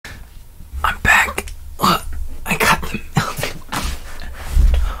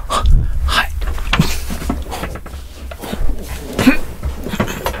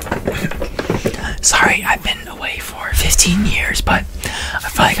15 years, but I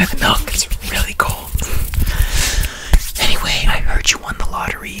finally got the milk. It's really cold. Anyway, I heard you won the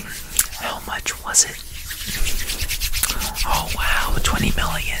lottery. How much was it? Oh wow, 20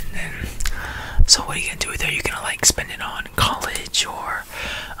 million. So what are you gonna do with it? Are you gonna like spend it on college or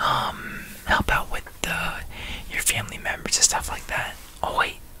help out with your family members and stuff like that? Oh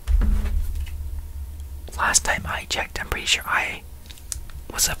wait. Last time I checked, I'm pretty sure I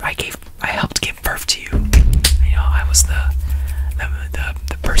helped give birth to you. You know, I was the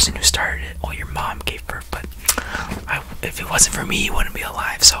person who started it. Well, your mom gave birth, but if it wasn't for me, you wouldn't be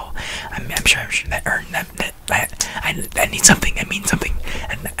alive. So I'm sure that earned that needs something. That means something,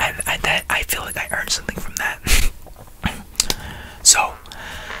 and that I feel like I earned something from that. So,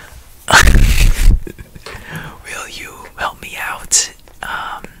 will you help me out?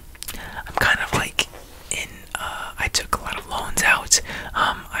 I'm kind of like I took a lot of loans out.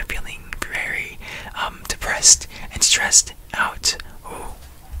 I'm feeling very depressed and stressed out. Ooh.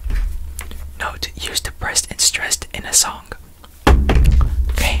 Note, use depressed and stressed in a song.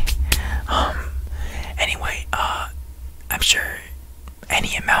 Okay. Anyway, I'm sure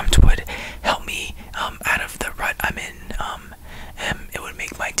any amount would help me out of the rut I'm in. It would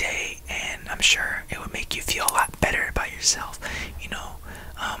make my day, and I'm sure it would make you feel a lot better about yourself. You know,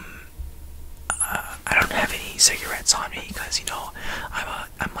 I don't have any cigarettes on me because you know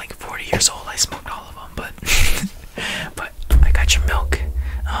I'm like 40 years old. I smoked all of them, but I got your milk.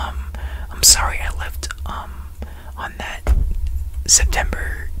 I'm sorry I left on that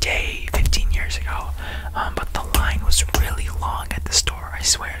September day 15 years ago. But the line was really long at the store. I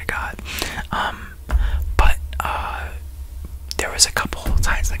swear to God. But there was a couple of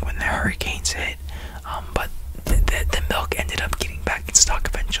times like when the hurricanes hit. But the milk ended up getting back in stock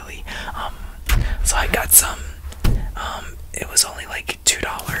eventually. So I got some. It was only like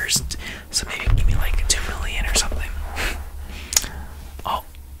 $2, so maybe give me like 2 million or something. Oh,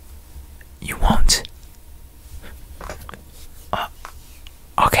 you won't.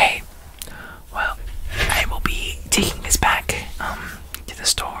 Okay. Well, I will be taking this back to the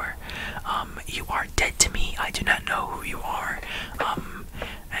store. You are dead to me. I do not know who you are.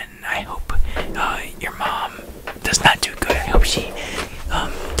 And I hope your mom does not do good. I hope she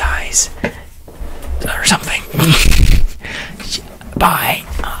dies